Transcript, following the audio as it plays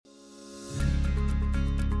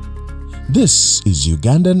This is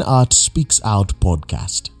Ugandan Art Speaks Out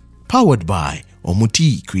podcast. Powered by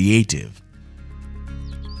Omuti Creative.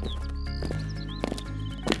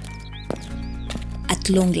 At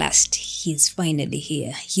long last, he's finally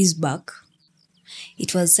here. He's back.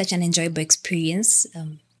 It was such an enjoyable experience.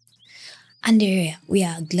 Andereya, we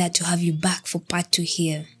are glad to have you back for part 2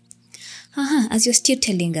 here. As you're still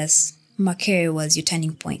telling us, Makerere was your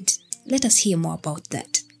turning point. Let us hear more about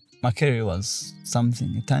that. Makerere was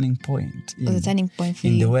something, a turning point. Was a turning point for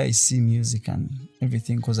in you? the way I see music and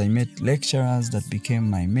everything, because I met lecturers that became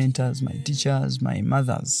my mentors, my teachers, my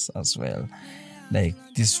mothers as well. Like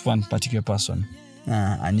this one particular person,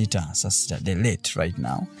 Anita, sister, they're late right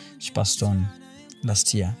now. She passed on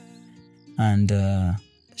last year. And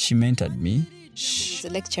she mentored me. She's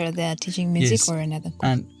a lecturer there teaching music, yes, or another course?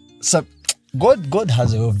 And so God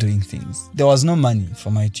has a way of doing things. There was no money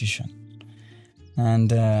for my tuition.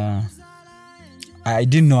 And I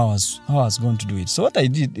didn't know how I was going to do it. So what I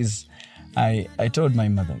did is I told my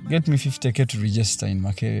mother, get me 50k to register in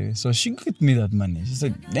Makerere. So she got me that money. She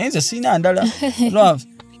said, there's a senior and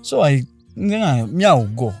so I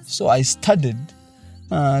go. So I studied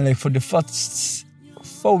like for the first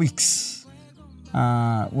 4 weeks.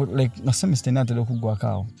 Like a semester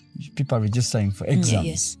people registering for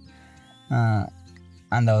exams.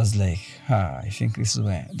 And I was like, I think this is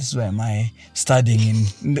where my studying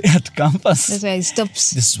at campus. That's where it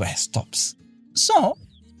stops. This is where it stops. So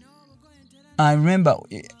I remember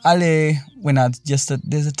when I just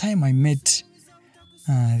there's a time I met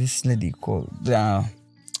this lady called the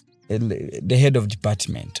head of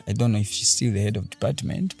department. I don't know if she's still the head of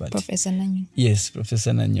department, but Professor Nanyonga. Yes,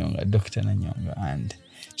 Professor Nanyonga, Dr. Nanyonga, and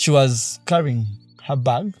she was carrying her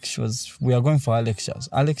bag. We are going for our lectures.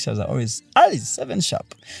 Our lectures are always 7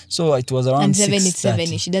 sharp. So it was around 6:30. And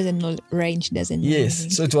 7 She doesn't know rain. She doesn't know. Yes.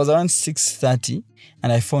 Anything. So it was around 6:30,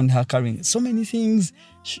 and I found her carrying so many things.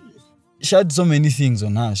 She had so many things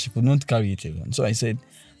on her. She could not carry it alone. So I said,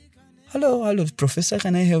 "Hello, Professor.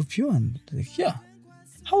 Can I help you?" And like, "Yeah.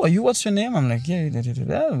 How are you? What's your name?" I'm like, "Yeah."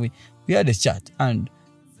 We had a chat, and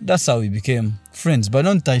that's how we became friends, but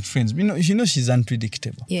not tight friends. You know she's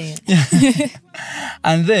unpredictable. Yeah.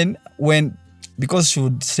 And then because she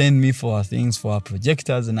would send me for her things, for her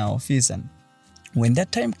projectors in our office, and when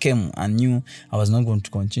that time came, I knew I was not going to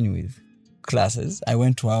continue with classes. I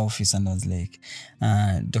went to her office and I was like,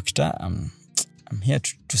 "Doctor, I'm here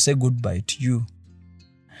to say goodbye to you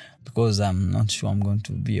because I'm not sure I'm going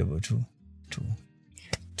to be able to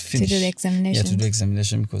finish. To do the examination. Yeah, to do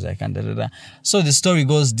examination because I can't. So the story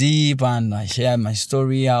goes deep and I share my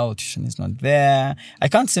story, how tuition is not there. I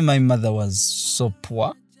can't say my mother was so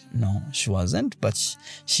poor. No, she wasn't. But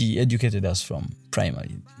she educated us from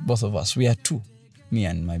primary. Both of us. We are 2, me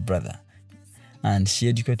and my brother. And she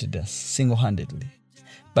educated us single-handedly.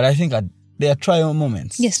 But I think there are trial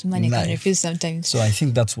moments. Yes, money can refuse sometimes. So I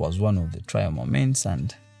think that was one of the trial moments.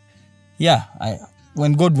 And yeah,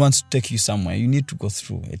 when God wants to take you somewhere, you need to go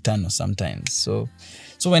through a tunnel sometimes. So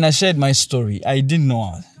when I shared my story, I didn't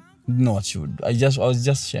know what she would do. I was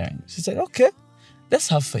just sharing. She said, "Okay, let's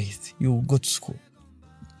have faith. You go to school."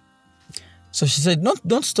 So she said,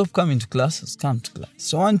 "Don't stop coming to classes. Come to class."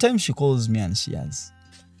 So one time she calls me and she has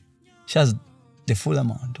the full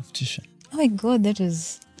amount of tuition. Oh my God, that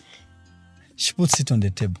was... She puts it on the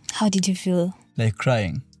table. How did you feel? Like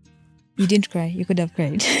crying. You didn't cry. You could have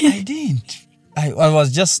cried. I didn't. I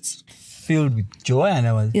was just filled with joy, and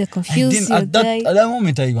I was... You're confused. At that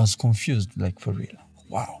moment, I was confused, like for real.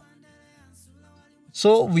 Wow.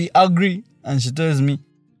 So we agree, and she tells me,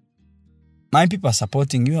 my people are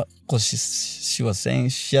supporting you, because she was saying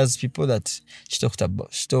she has people that she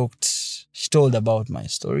told about my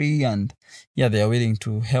story, and yeah, they are willing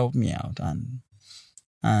to help me out.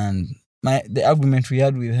 And the argument we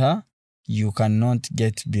had with her, you cannot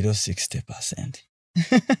get below 60%.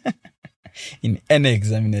 In any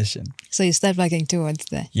examination. So you start working towards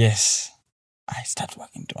that? Yes. I start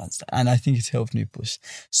working towards that. And I think it helped me push.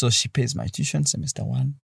 So she pays my tuition semester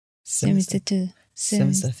 1, semester 2,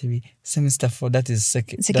 semester 3, semester 4. That is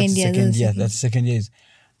second year. That's second year.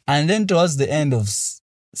 And then towards the end of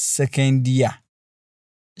second year,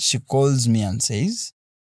 she calls me and says,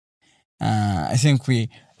 I think we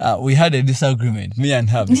had a disagreement, me and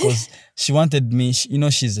her, because she wanted me,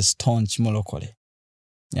 she's a staunch Molokole.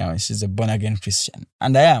 Yeah, she's a born-again Christian.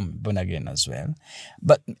 And I am born-again as well.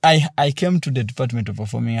 But I came to the Department of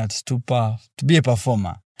Performing Arts to be a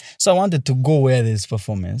performer. So I wanted to go where there's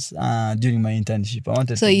performance during my internship.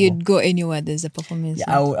 You'd go anywhere there's a performance?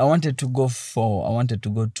 Yeah, I wanted to go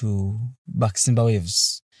to Baksimba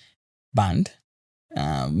Waves band.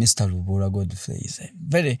 Mr. Lubura Godfrey is a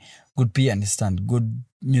very good pianist and good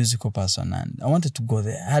musical person, and I wanted to go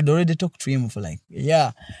there. I had already talked to him for like a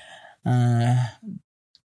year.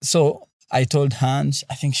 So I told her, and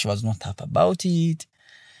I think she was not happy about it.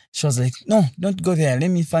 She was like, "No, don't go there. Let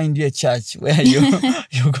me find you a church where you're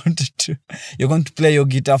going to play your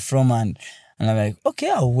guitar from." And I'm like, "Okay,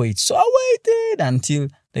 I'll wait." So I waited until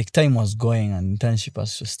like time was going and internship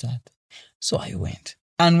was to start. So I went.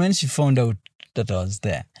 And when she found out that I was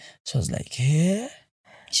there, she was like, "Yeah."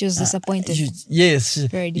 She was disappointed. Yes.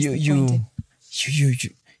 Very disappointed.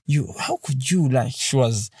 You, how could you? Like, she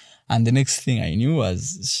was. And the next thing I knew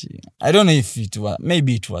was I don't know if it was,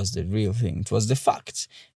 maybe it was the real thing. It was the fact.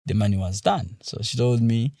 The money was done. So she told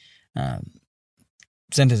me,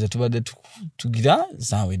 send us to guitar,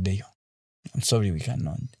 I'm sorry, we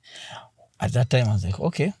cannot. At that time, I was like,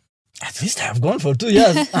 okay, at least I have gone for 2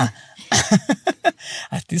 years.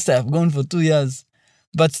 At least I have gone for 2 years.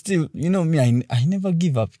 But still, you know me, I never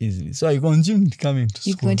give up easily. So I continued coming to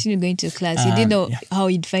school. You continued going to class. You didn't know how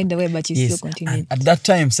you'd find a way, but you still continued. At that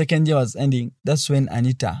time, second year was ending. That's when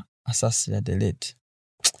Anita, Assassin the late,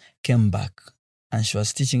 came back. And she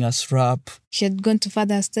was teaching us rap. She had gone to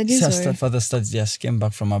further studies? Further studies, yes. She came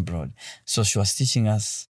back from abroad. So she was teaching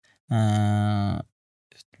us rap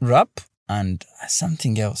and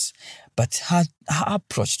something else. But her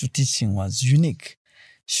approach to teaching was unique.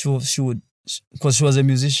 She would, because she was a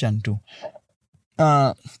musician too.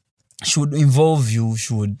 She would involve you.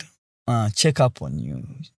 She would check up on you.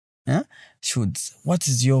 Yeah? She would, what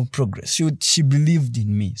is your progress? She believed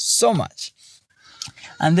in me so much.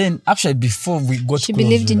 And then, actually, before we got she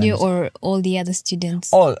believed in you or all the other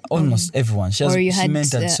students? Almost everyone. She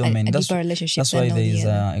mentored so many. A deeper relationship. That's why there is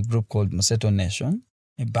a group called Moseto Nation,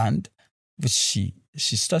 a band, which she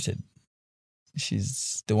started.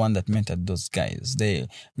 She's the one that mentored those guys. The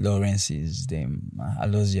Lawrence's, the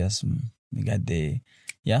Aloysius, we got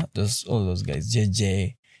all those guys.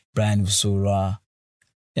 JJ, Brian Usura.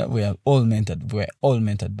 Yeah, we are all mentored. We're all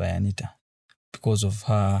mentored by Anita because of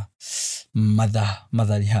her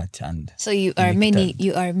motherly heart. And so you are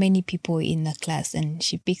many people in the class, and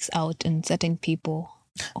she picks out on certain people.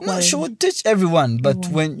 No, she would teach everyone, but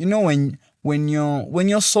when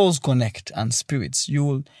your souls connect and spirits, you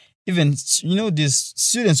will even these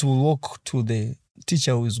students will walk to the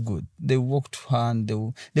teacher who is good. They walk to her and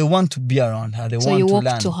they want to be around her. They want to learn.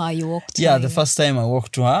 So you walked to her. The first time I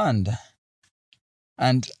walked to her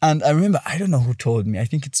and I remember, I don't know who told me. I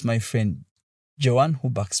think it's my friend Joanne who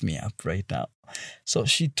backs me up right now. So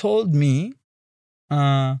she told me,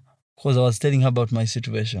 because I was telling her about my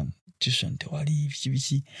situation. So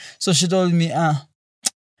she told me, I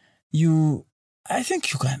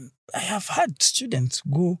think you can. I have had students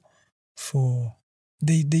go for,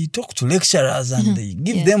 they talk to lecturers and they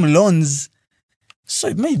give them loans.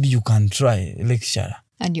 So maybe you can try a lecturer.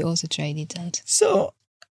 And you also tried it out. So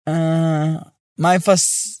my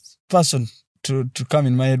first person to come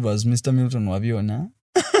in my head was Mr. Milton Wabiona.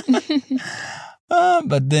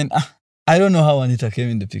 But then I don't know how Anita came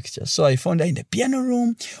in the picture. So I found her in the piano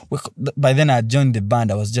room. By then I had joined the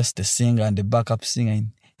band. I was just the singer and the backup singer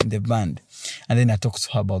in the band. And then I talked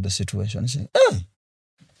to her about the situation. She said, "Oh,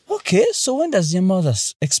 okay, so when does your mother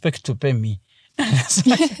expect to pay me?" It's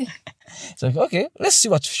like, okay, let's see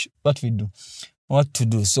what we do. What to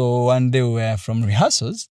do. So one day we were from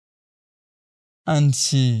rehearsals. And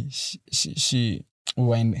she we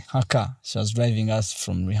were in her car. She was driving us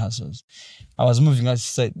from rehearsals. I was moving her. She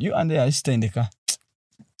said, "You and I stay in the car."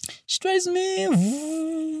 She drives me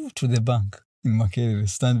to the bank in Makerere,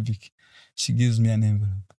 Stanbic. She gives me an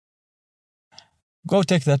envelope. "Go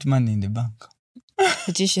take that money in the bank.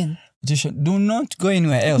 Petition. Do not go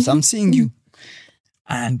anywhere else. I'm seeing you."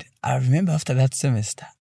 And I remember after that semester,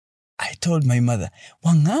 I told my mother,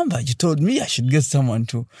 "Wangamba, you told me I should get someone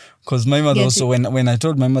to," because my mother also, when I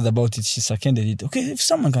told my mother about it, she seconded it. "Okay, if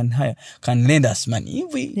someone can lend us money,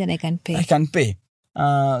 then I can pay."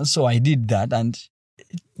 So I did that, and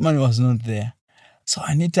money was not there. So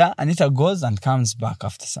Anita goes and comes back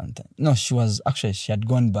after some time. No, she had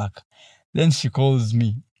gone back. Then she calls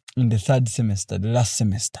me in the third semester, the last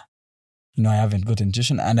semester. I haven't gotten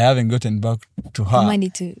tuition and I haven't gotten back to her. Money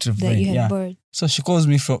to that you had borrowed. So she calls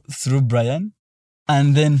me through Brian.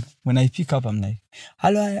 And then when I pick up, I'm like,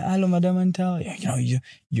 hello, Madam Anita.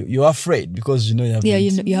 You're afraid because you have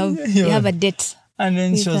you have a debt. And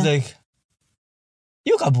then she was like,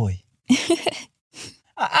 "Yuka boy,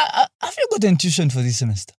 have you gotten tuition for this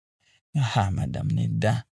semester?" Madam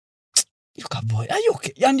Neda. "Yuka boy, are you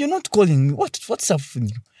okay? And you're not calling me. What's up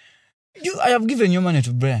with you? I have given your money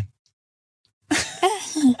to Brian."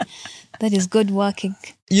 That is good working.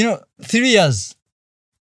 3 years.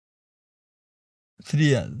 3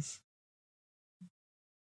 years.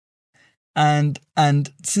 And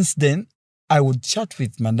since then, I would chat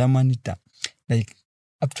with Madame Anita like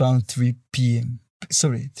up to around 3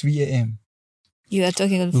 a.m. You are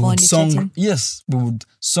talking on the We phone. would Chatting. yes, we would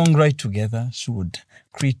songwrite together. She would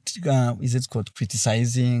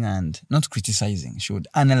criticizing and not criticizing. She would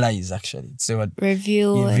analyze actually. So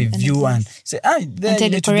Review and say, there tell you you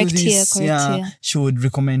need to do correct here, this. correct here. She would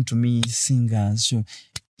recommend to me singers.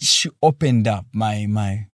 She opened up my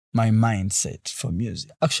mindset for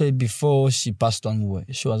music. Actually, before she passed on,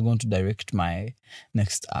 she was going to direct my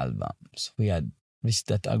next album. So we had reached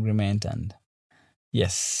that agreement, and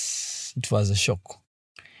yes, it was a shock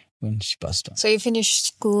when she passed on. So you finished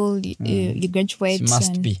school, you graduate. She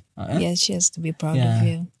must be. Yes, she has to be proud of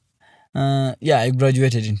you. I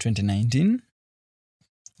graduated in 2019,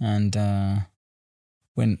 and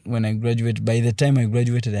when I graduated, by the time I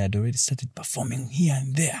graduated, I had already started performing here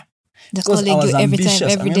and there. They're Because calling I was you every ambitious. time,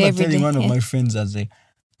 every I day, remember every telling day. one of my friends, I was like,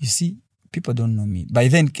 you see, people don't know me. By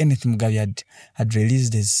then, Kenneth Mugabe had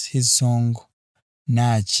released his song,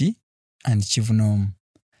 Nachi and Chivunom.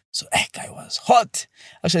 So that guy was hot.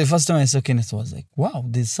 Actually, the first time I saw Kenneth, I was like, wow,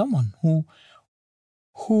 there's someone who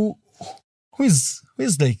is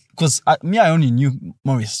like, because I only knew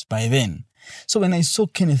Morris by then. So when I saw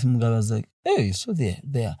Kenneth Mugabe, I was like, hey, so there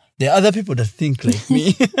are other people that think like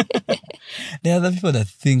me. There are other people that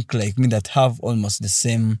think like me that have almost the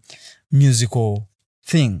same musical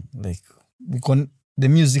thing. Like the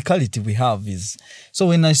musicality we have is. So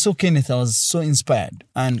when I saw Kenneth, I was so inspired.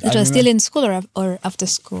 And It was still in school or after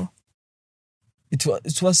school? It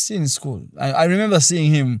was still in school. I remember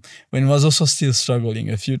seeing him when he was also still struggling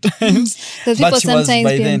a few times. Because people sometimes,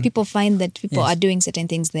 when then, people find that people Yes. are doing certain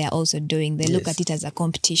things they are also doing, they look Yes. at it as a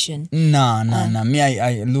competition. No. Me,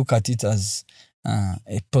 I look at it as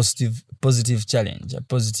a positive challenge, a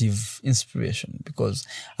positive inspiration. Because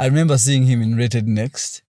I remember seeing him in Rated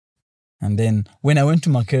Next. And then when I went to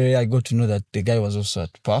Makerere, I got to know that the guy was also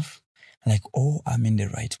at PAF. Like, oh, I'm in the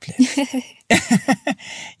right place.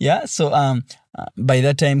 Yeah, so by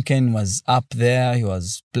that time, Ken was up there. He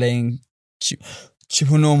was playing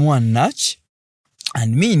Chihunomu and Nach.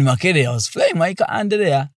 And me in Makerere, I was playing my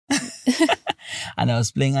Andereya. And I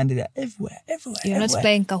was playing Andereya everywhere. You're not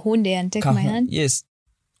playing Kahunde and Take My Hand? Yes.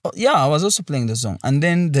 Oh, yeah, I was also playing the song. And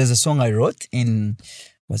then there's a song I wrote in,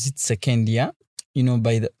 was it second year? You know,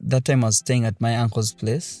 by that time I was staying at my uncle's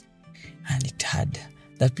place. And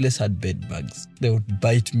that place had bed bugs. They would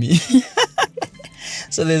bite me.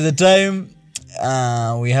 So there's a time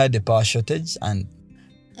we had a power shortage, and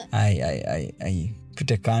I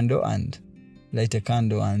put a candle and light a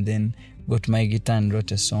candle, and then got my guitar and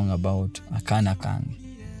wrote a song about Akaana Kange.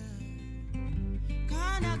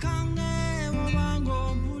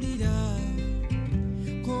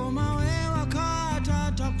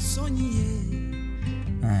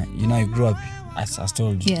 I grew up, as I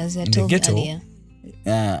told you, Yes, I in told the ghetto. earlier.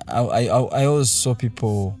 I always saw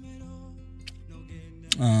people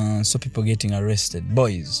getting arrested,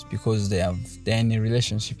 boys, because they're in a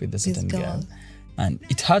relationship with a certain girl. And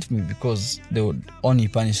it hurt me because they would only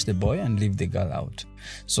punish the boy and leave the girl out.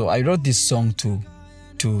 So I wrote this song to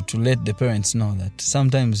let the parents know that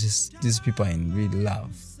sometimes these people are in real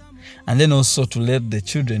love. And then also to let the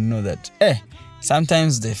children know that,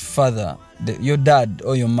 sometimes the father, your dad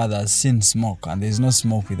or your mother has seen smoke, and there's no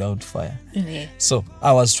smoke without fire. Yeah. So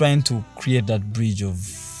I was trying to create that bridge of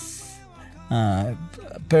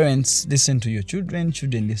parents listen to your children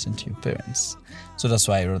listen to your parents. So that's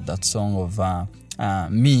why I wrote that song of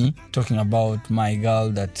me talking about my girl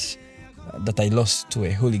that I lost to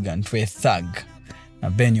a hooligan, to a thug.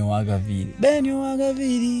 Benyo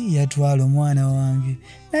wagaviri yatwala omwana wange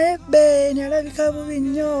naye Benyo alabika bubi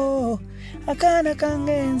nnyo Akaana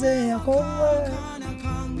Kange nze yakowa.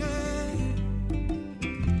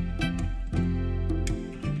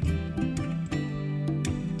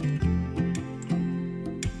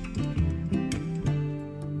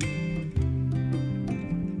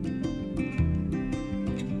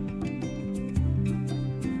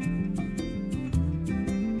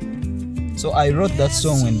 So I wrote that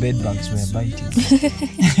song when bedbugs were biting.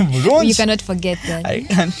 You cannot forget that. I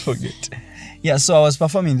can't forget. Yeah, so I was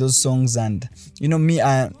performing those songs, and me,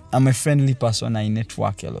 I'm a friendly person. I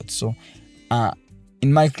network a lot. So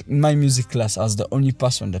in my music class, I was the only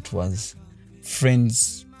person that was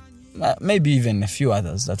friends, maybe even a few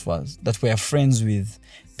others that were friends with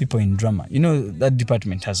people in drama. That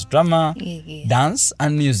department has drama, dance,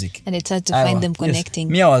 and music. And it's hard to find them connecting.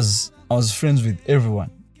 Yes. Me, I was friends with everyone.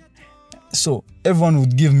 So everyone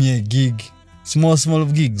would give me a gig small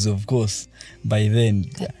gigs, of course. By then,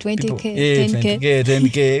 20K, people, 10K.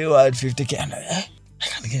 10K, what, 50K? I'm like, I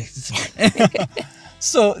can't get it.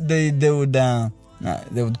 So they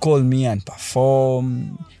would call me and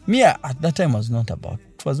perform. Me at that time was not about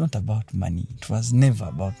money. It was never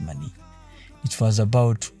about money. It was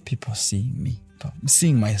about people seeing me,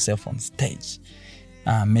 seeing myself on stage,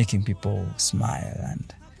 making people smile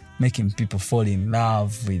and making people fall in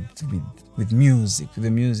love with music, with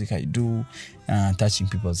the music I do, touching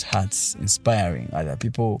people's hearts, inspiring other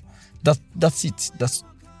people. That's it. That's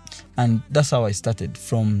how I started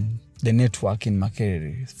from the network in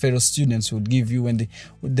Makerere. Fellow students would give you, when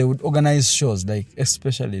they would organize shows, like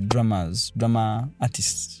especially drama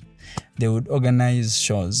artists. They would organize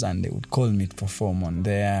shows and they would call me to perform on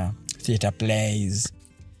their theater plays.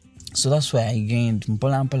 So that's where I gained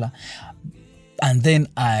Mpola. And then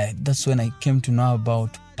that's when I came to know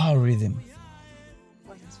about Power Rhythm.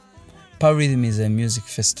 Power Rhythm is a music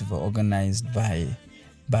festival organized by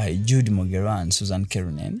Jude Mogera and Susan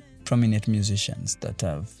Kerunen, prominent musicians that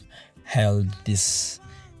have held this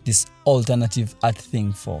alternative art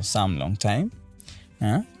thing for some long time.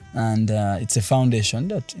 And it's a foundation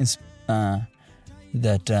that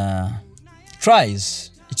tries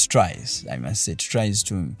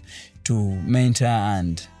to mentor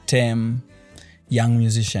and tame young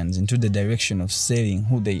musicians into the direction of selling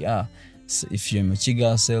who they are. So if you're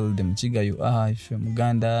Muchiga, sell the Muchiga you are. If you're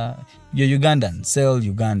Muganda, you're Ugandan. Sell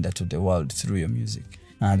Uganda to the world through your music.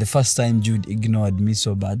 The first time Jude ignored me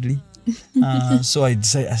so badly. So I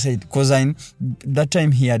said, because that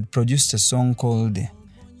time he had produced a song called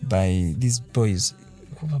by these boys,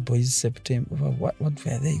 September, what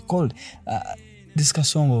were they called? This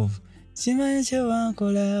song of I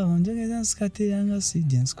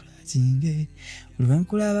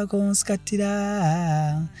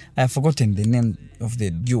have forgotten the name of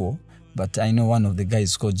the duo, but I know one of the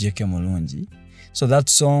guys called J.K. Mulungi. So that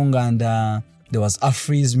song, and there was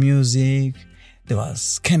Afri's music, there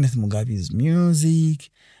was Kenneth Mugabe's music.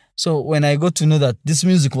 So when I got to know that this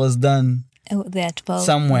music was done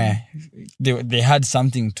somewhere, they had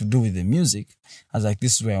something to do with the music, I was like,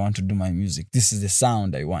 this is where I want to do my music. This is the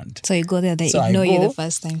sound I want. So you go there, they ignore you the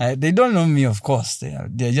first time. They don't know me, of course.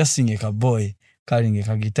 They're just seeing a boy carrying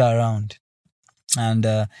a guitar around. And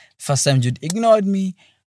first time Jude ignored me,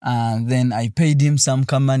 and then I paid him some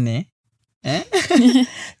money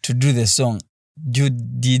to do the song.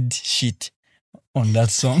 Jude did shit on that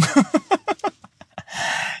song.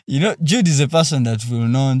 Jude is a person that will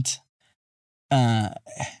not.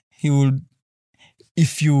 He will,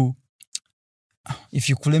 if you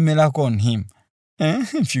kulemelako on him,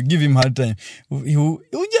 if you give him hard time, he will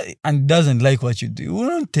just, and doesn't like what you do. He will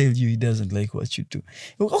not tell you he doesn't like what you do.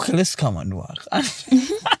 Okay, let's come and work.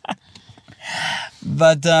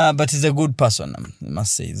 But he's a good person, I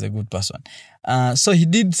must say. He's a good person. So he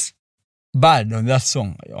did bad on that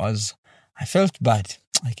song. I felt bad.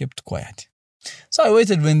 I kept quiet. So I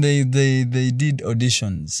waited when they did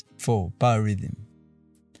auditions for Power Rhythm.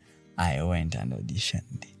 I went and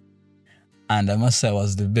auditioned. And I must say I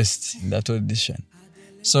was the best in that audition.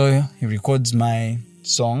 So he records my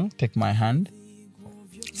song, Take My Hand,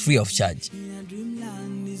 free of charge. In a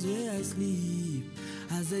dreamland is where I sleep.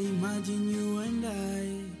 As I imagine you and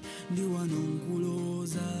I, the one on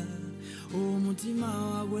Kuloza. Oh,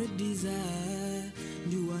 Mutima wa desire,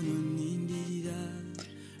 the one on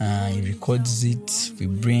Indira. He records it.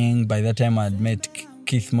 By that time I had met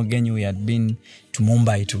Keith Mugenyi. We had been to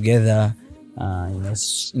Mumbai together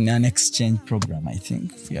in an exchange program, I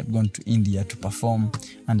think. We had gone to India to perform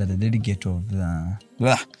under the delegate of the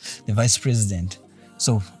vice president.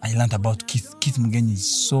 So I learned about Keith. Keith Mugenyi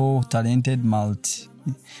is so talented,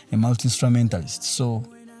 a multi-instrumentalist, so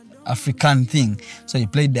African thing. So he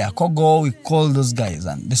played the Akogo, we called those guys,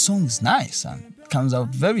 and the song is nice and comes out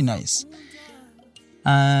very nice.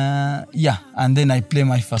 And then I play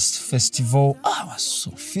my first festival. I was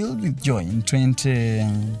so filled with joy in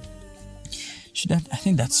I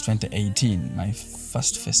think that's 2018, my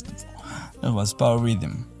first festival. That was Power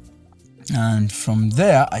Rhythm. And from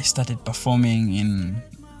there I started performing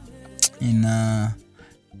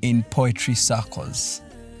in poetry circles.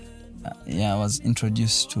 I was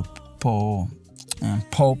introduced to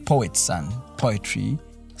poets and poetry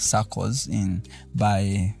circles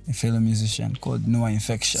by a fellow musician called Noah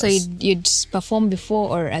Infectious. So you'd perform before,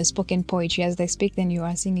 or as spoken poetry, as they speak, then you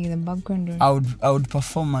are singing in the background? Or? I would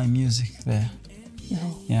perform my music there.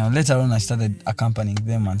 No. Later on I started accompanying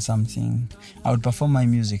them on something. I would perform my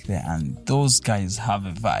music there, and those guys have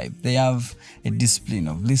a vibe. They have a discipline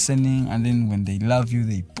of listening, and then when they love you,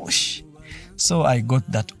 they push. So I got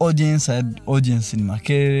that audience. I had audience in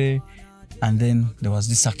Makerere. And then there was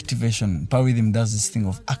this activation. Power Rhythm does this thing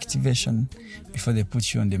of activation before they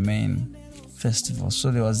put you on the main festival. So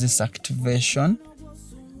there was this activation.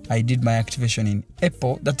 I did my activation in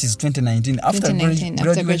April. That is 2019. After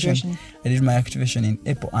graduation, I did my activation in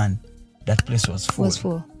April, and that place was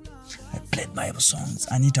full. I played my songs.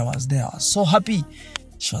 Anita was there. I was so happy.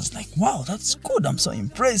 She was like, wow, that's good. I'm so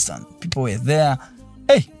impressed. And people were there.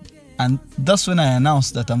 Hey! And that's when I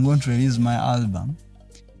announced that I'm going to release my album.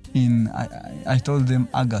 I told them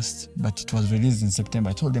August, but it was released in September.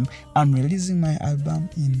 I told them I'm releasing my album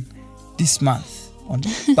in this month.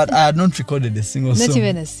 But I had not recorded a single song. Not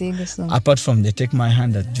even a single song. Apart from the Take My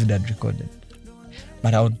Hand that Jude had recorded.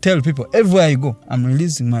 But I would tell people everywhere I go, I'm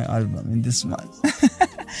releasing my album in this month.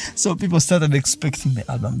 So people started expecting the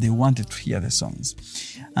album. They wanted to hear the songs.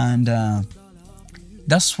 And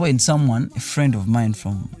that's when someone, a friend of mine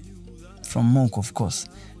from Monk, of course,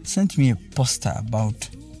 sent me a poster about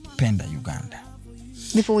Penda, Uganda.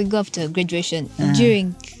 Before we go after graduation,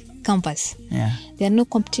 during campus, there are no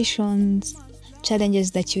competitions,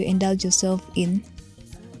 challenges that you indulge yourself in?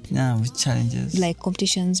 Yeah, with challenges? Like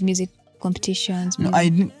competitions, music competitions? No, I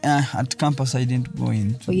didn't. At campus, I didn't go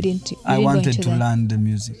in. Oh, you didn't? I wanted to learn the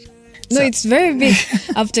music. No, so, it's very big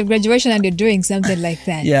after graduation and you're doing something like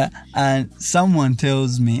that. Yeah, and someone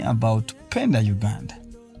tells me about Penda, Uganda.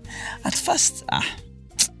 At first, I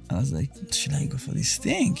was like, should I go for this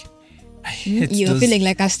thing? You're feeling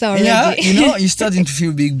like a star already. Yeah, you're starting to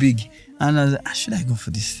feel big. And I was like, should I go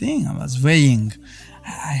for this thing? I was weighing.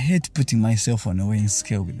 I hate putting myself on a weighing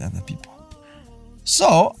scale with other people.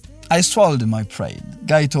 So, I swallowed my pride.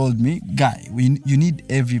 Guy told me, you need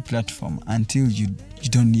every platform until you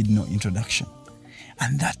don't need no introduction.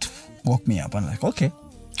 And that woke me up. I'm like, okay,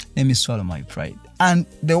 let me swallow my pride. And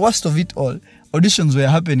the worst of it all, auditions were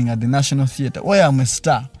happening at the National Theatre, where I'm a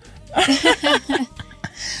star.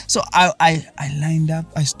 So I lined up.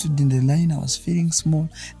 I stood in the line. I was feeling small.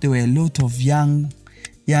 There were a lot of young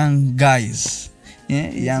guys,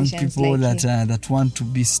 young people like that want to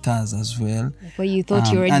be stars as well. Well, you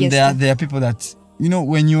thought you were already and there are people that,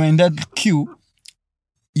 when you are in that queue,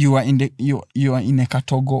 you are in a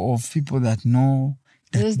category of people that know.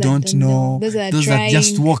 That don't know. Those that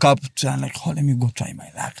just walk up to and like, let me go try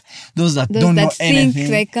my luck. Those that don't know anything. Think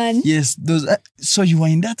they can. Yes, those. So you are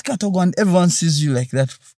in that category and everyone sees you like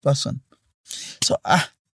that person. So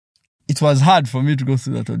it was hard for me to go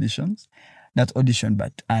through that audition,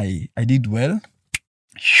 but I did well.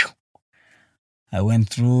 I went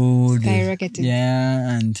through skyrocketed.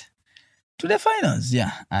 And to the finals.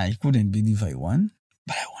 Yeah, I couldn't believe I won,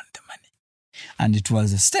 but I won the money. And it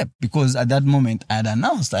was a step because at that moment I had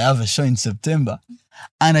announced I have a show in September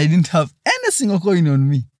and I didn't have any single coin on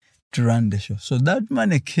me to run the show. So that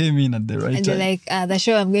money came in at the right time. And you're like, the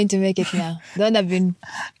show, I'm going to make it now. The one I've been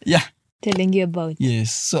telling you about.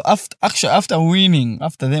 Yes. So after winning,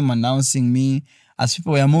 after them announcing me, as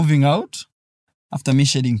people were moving out, after me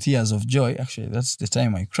shedding tears of joy, actually that's the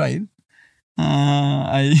time I cried.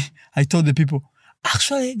 I told the people,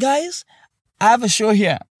 actually guys, I have a show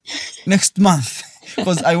here next month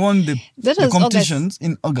because I won the competitions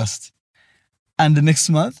in August. And the next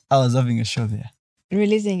month, I was having a show there.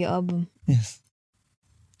 Releasing your album. Yes.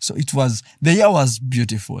 So the year was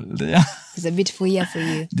beautiful. It's a beautiful year for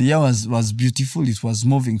you. The year was beautiful. It was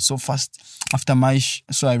moving so fast. After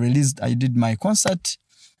so I did my concert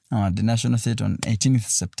at the National Theatre on 18th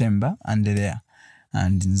September and there.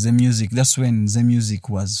 And in the music, that's when the music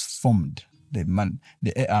was formed. The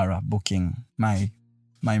AR booking my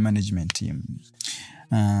management team.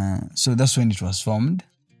 So that's when it was formed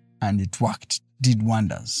and it worked, did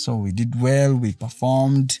wonders. So we did well, we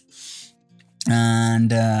performed. And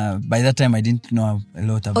by that time, I didn't know a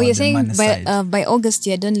lot about the money side. By August,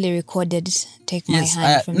 you had only recorded Take My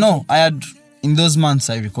Hand from I had, in those months,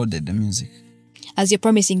 I recorded the music. As you're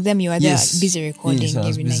promising them, you were there busy recording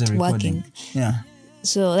every night, working. Yeah.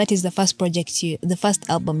 So that is the first the first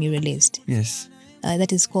album you released. Yes.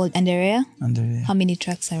 That is called Andereya. Andereya. How many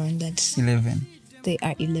tracks are on that? 11. They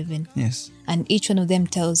are 11. Yes. And each one of them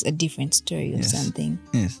tells a different story of something.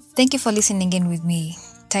 Yes. Thank you for listening in with me.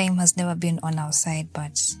 Time has never been on our side,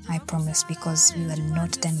 but I promise because we are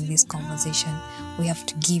not done with this conversation, we have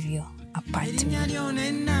to give you a part 2.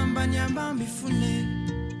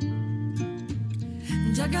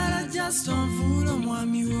 Njagala just onfuula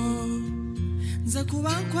omwami wo nze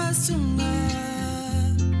kuba nkwesunga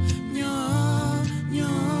nyo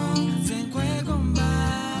nze nkwegomba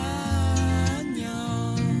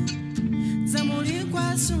nyo nze muli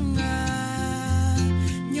kwesunga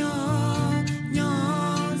nyo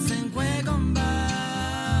nze nkwegomba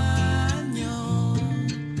nyo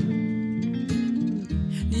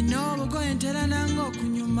nina obugoye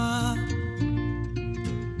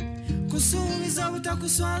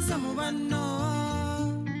obutakuswaza mu banno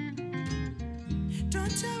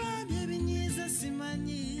tokyabambye ebinyiiza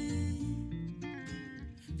simanyi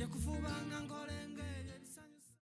jakufubanga